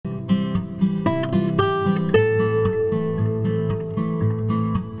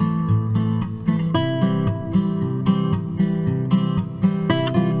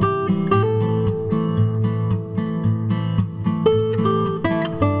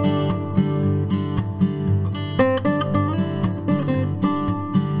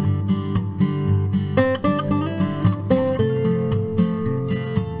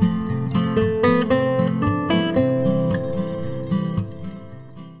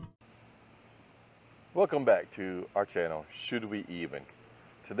Welcome back to our channel, Should We Even?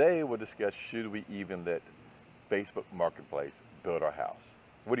 Today we'll discuss should we even let Facebook Marketplace build our house.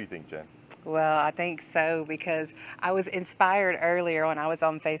 What do you think, Jen? Well, I think so, because I was inspired earlier when I was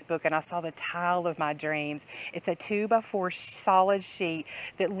on Facebook and I saw the tile of my dreams. It's a 2x4 solid sheet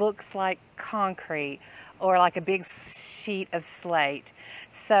that looks like concrete or like a big sheet of slate.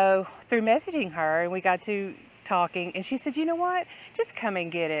 So through messaging her, and we got to talking, and she said, you know what, just come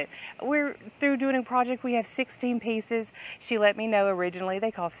and get it. We're through doing a project. We have 16 pieces. She let me know originally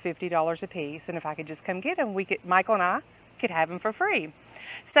they cost $50 a piece, and if I could just come get them, Michael and I could have them for free.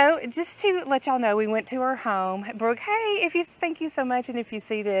 So just to let y'all know, we went to her home. Brooke, hey, thank you so much, and if you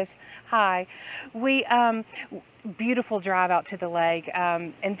see this, hi. We beautiful drive out to the lake,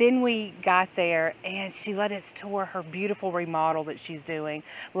 and then we got there and she let us tour her beautiful remodel that she's doing.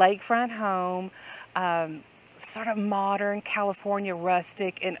 Lakefront home, sort of modern, California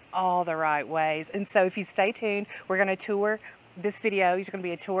rustic in all the right ways. And so if you stay tuned, we're going to tour this video. It's going to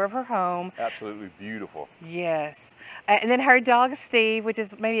be a tour of her home. Absolutely beautiful. Yes. And then her dog Steve, which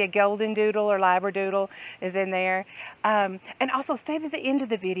is maybe a golden doodle or labradoodle, is in there. And also stay to the end of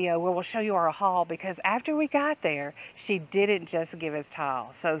the video where we'll show you our haul, because after we got there, she didn't just give us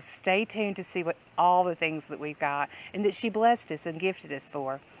tile. So stay tuned to see all the things that we've got and that she blessed us and gifted us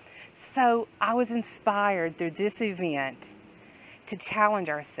for. So I was inspired through this event to challenge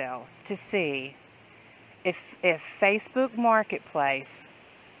ourselves to see if Facebook Marketplace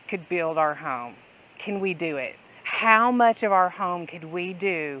could build our home. Can we do it? How much of our home could we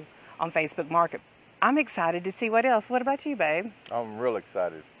do on Facebook Market? I'm excited to see what else. What about you, babe? I'm real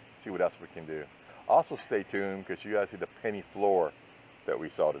excited to see what else we can do. Also stay tuned, because you guys see the penny floor that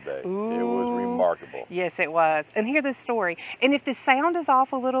we saw today. Ooh. It was remarkable. Yes, it was. And hear this story. And if the sound is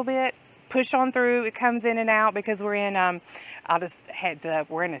off a little bit, push on through. It comes in and out because we're in, I'll just heads up,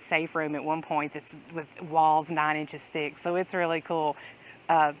 we're in a safe room at one point that's with walls 9 inches thick. So it's really cool.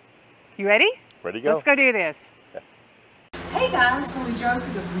 You ready? Ready to go. Let's go do this. Hey guys, so we drove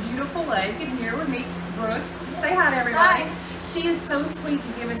to the beautiful lake, and here we meet Brooke. Say hi to everybody. Hi. She is so sweet to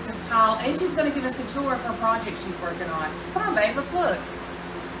give us this tile, and she's going to give us a tour of her project she's working on. Come on, babe, let's look.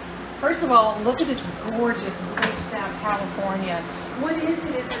 First of all, look at this gorgeous bleached out California. What is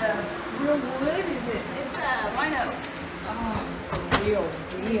it? Is it a real wood? Is it? It's a rhino. Oh, it's the real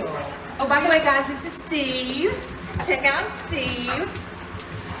deal. Oh, by the way, guys, this is Steve. Check out Steve.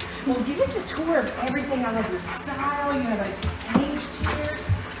 Well, give us a tour of everything. I love your style. You have a games chair.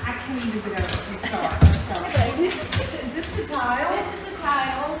 I can't even get over this start. Okay, is this the tile? This is the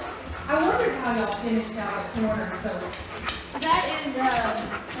tile. I wondered how y'all finished out a corner. So that is,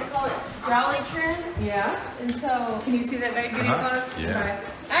 they call it jolly trim. yeah. And so, Can you see that, babe? Getting close? Yeah. Okay.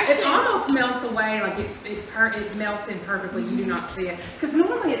 Actually- it almost melts away, like it melts in perfectly. You do not see it. Because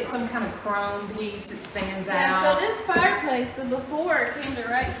normally it's some kind of chrome piece that stands yeah, out. so this fireplace, the before came to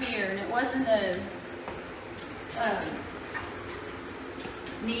right here, and it wasn't a,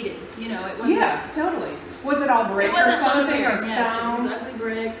 needed, you know, it wasn't. Yeah, totally. Was it all brick It or wasn't something, loaded, or yes, it stone? was ugly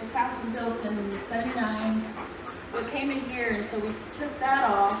brick. This house was built in '79, so it came in here, and so we took that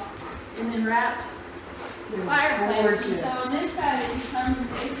off, and then wrapped the fireplace. And so on this side it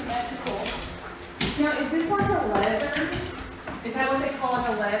becomes asymmetrical. Now, is this like a leather? Is that what they call like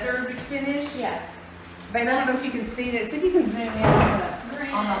a leather finish? Yeah. Babe, I don't know if you can see that. See if you can zoom in on the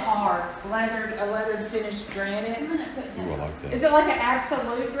Granite. hard a leathered finished granite. I'm gonna put Ooh, I like that. Is it like an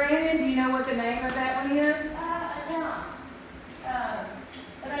absolute granite? Do you know what the name of that one is? no.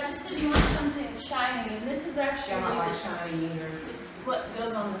 But I just didn't want something shiny, and this is actually I don't like shiny either. what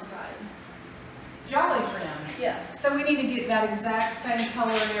goes on the side. Jolly trim. Yeah. So we need to get that exact same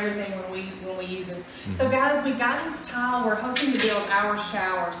color and everything when we use this. So guys, we got this tile. We're hoping to build our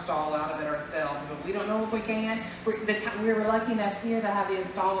shower stall out of it ourselves, but we don't know if we can. We were lucky enough here to have the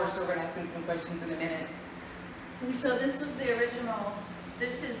installer, so we're going to ask him some questions in a minute. And so this was the original.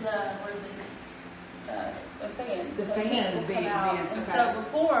 This is a fan. The so fan heat will come out. vent, And okay. so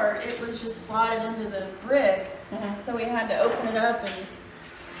before it was just slotted into the brick, so we had to open it up and.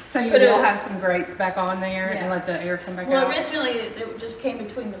 So you Put will it- have some grates back on there Yeah. and let the air come back Well, out? originally it just came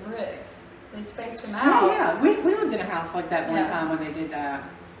between the bricks. They spaced them out. Oh yeah, we lived in a house like that one Yeah. time when they did that.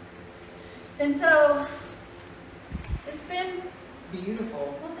 And so it's been. It's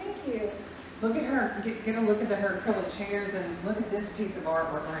beautiful. Well, thank you. Look at her, get a look at her acrylic chairs, and look at this piece of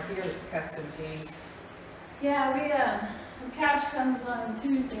artwork right here. It's custom piece. Yeah, the couch comes on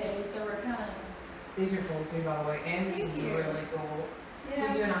Tuesday, so we're kind of. These are cool too, by the way, and this is Thank you. really cool.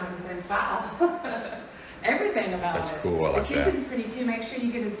 Yeah. You and I have the same style. Everything about That's it. cool, I like the that. kitchen's pretty too. Make sure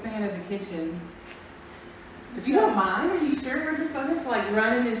you get a span of the kitchen. If you don't mind, are you sure we're just on this, like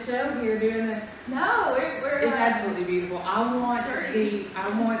running this show here, doing the? No, we're It's absolutely beautiful. I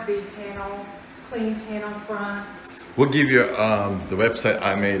want the panel, clean panel fronts. We'll give you the website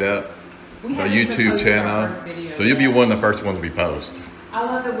I made up, We the haven't even YouTube posted our channel. first video So you'll be yet. one of the first ones to be posted. I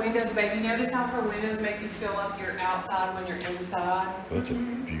love the windows, babe. You notice how her windows make you feel like you're outside when you're inside? That's a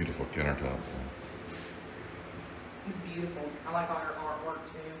beautiful countertop. It's beautiful. I like all her artwork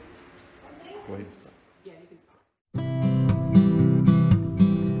too. Go ahead. Yeah, you can stop.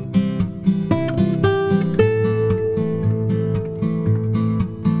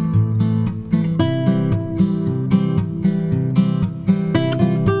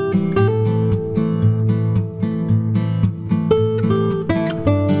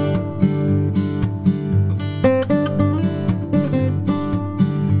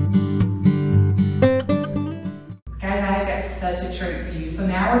 Guys, I have got such a treat for you. So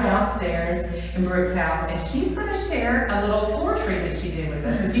now we're downstairs in Brooke's house, and she's going to share a little floor treatment she did with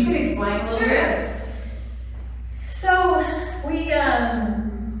us. If you could explain a little bit. So we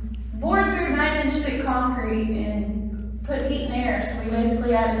bored through 9-inch thick concrete and put heat and air. So we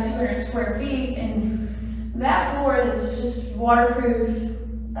basically added 200 square feet, and that floor is just waterproof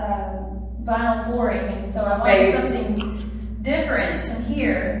vinyl flooring. And so I wanted something different in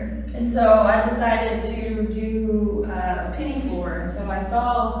here. And so I decided to do a penny floor. And so I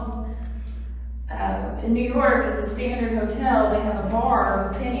saw in New York at the Standard Hotel, they have a bar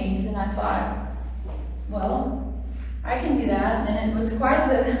with pennies, and I thought, well, I can do that. And it was quite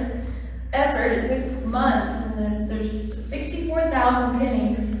the effort. It took months, and there's 64,000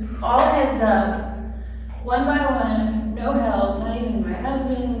 pennies, all heads up, one by one, no help, not even my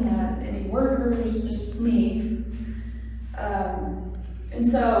husband, not any workers, just me. And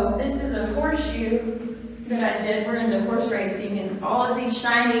so this is a horseshoe that I did. We're into horse racing, and all of these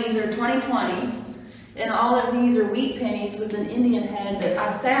shinies are 2020s, and all of these are wheat pennies with an Indian head that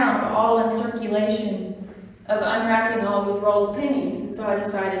I found all in circulation of unwrapping all these rolls of pennies. And so I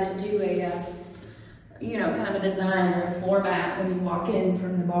decided to do a, kind of a design or a floor mat when you walk in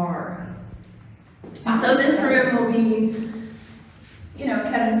from the bar. And so this room will be,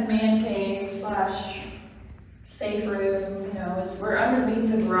 Kevin's man cave / safe room. We're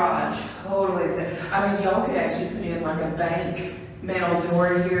underneath the garage. Totally. So, I mean, y'all could actually put in like a bank metal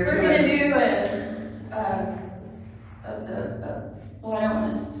door here. We're gonna do well, I don't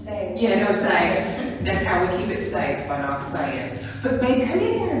want to say. Yeah, don't say. That's how we keep it safe, by not saying. But babe, come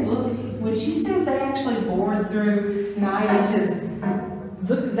in here and look. When she says they actually bored through 9 inches,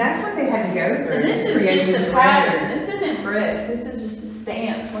 look, that's what they had to go through. And this to is create just this a pattern. This isn't brick. This is just a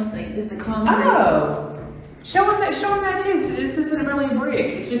stamp when they did the concrete. Oh. Show them that too. So this isn't really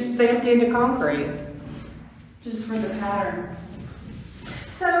brick. It's just stamped into concrete. Just for the pattern.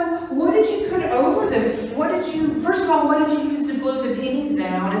 So what did you put over first of all, what did you use to glue the pennies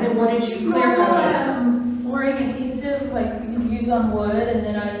down? And then what did you clear coat? Flooring adhesive, like you can use on wood, and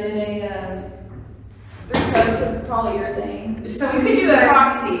then I did a 3 coats of polyurethane. So you could do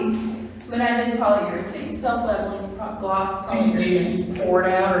epoxy, but I did polyurethane, self-leveling gloss polyurethane. Did you just pour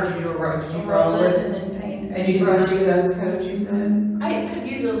it out, or did you roll it it? and then paint it? And you did brush those coats, you said? I could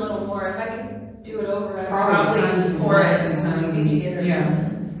use a little more. If I could do it over, I'd Probably probably pour it and tons and squeegee it or yeah. something.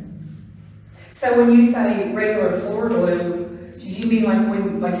 So when you say regular floor glue, do you mean like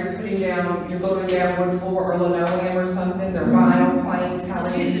when you're gluing down wood floor or linoleum or something, or vinyl planks, how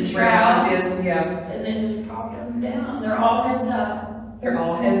Just they use a just spread out trowel. like this? Yeah. And then just pop them down. They're all heads up. They're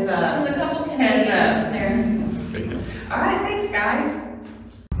all heads up. There's a couple Canadians in there. Thank you. All right, thanks guys.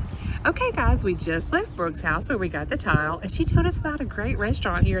 Okay guys, we just left Brooke's house where we got the tile, and she told us about a great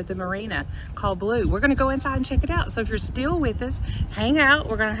restaurant here at the marina called Blue. We're gonna go inside and check it out. So if you're still with us, hang out.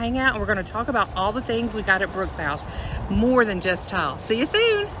 We're gonna hang out and we're gonna talk about all the things we got at Brooke's house. More than just tile. See you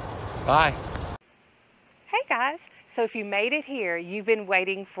soon. Bye. Hey guys, so if you made it here, you've been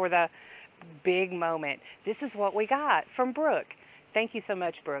waiting for the big moment. This is what we got from Brooke. Thank you so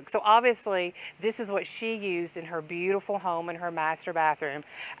much, Brooke. So obviously, this is what she used in her beautiful home in her master bathroom.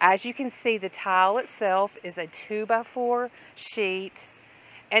 As you can see, the tile itself is a 2x4 sheet.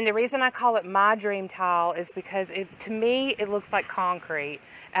 And the reason I call it my dream tile is because to me, it looks like concrete,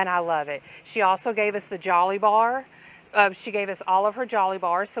 and I love it. She also gave us the Jolly Bar. She gave us all of her Jolly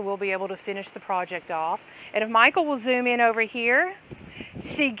Bars, so we'll be able to finish the project off. And if Michael will zoom in over here,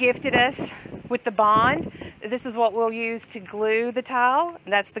 she gifted us with the Bond. This is what we'll use to glue the tile.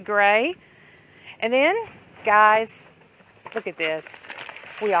 That's the gray. And then, guys, look at this.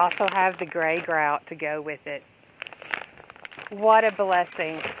 We also have the gray grout to go with it. What a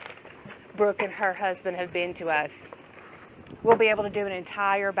blessing Brooke and her husband have been to us. We'll be able to do an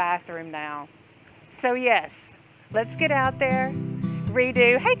entire bathroom now. So yes, let's get out there,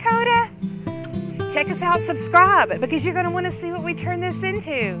 redo. Hey Coda, check us out, subscribe, because you're gonna wanna see what we turn this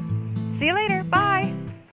into. See you later, bye.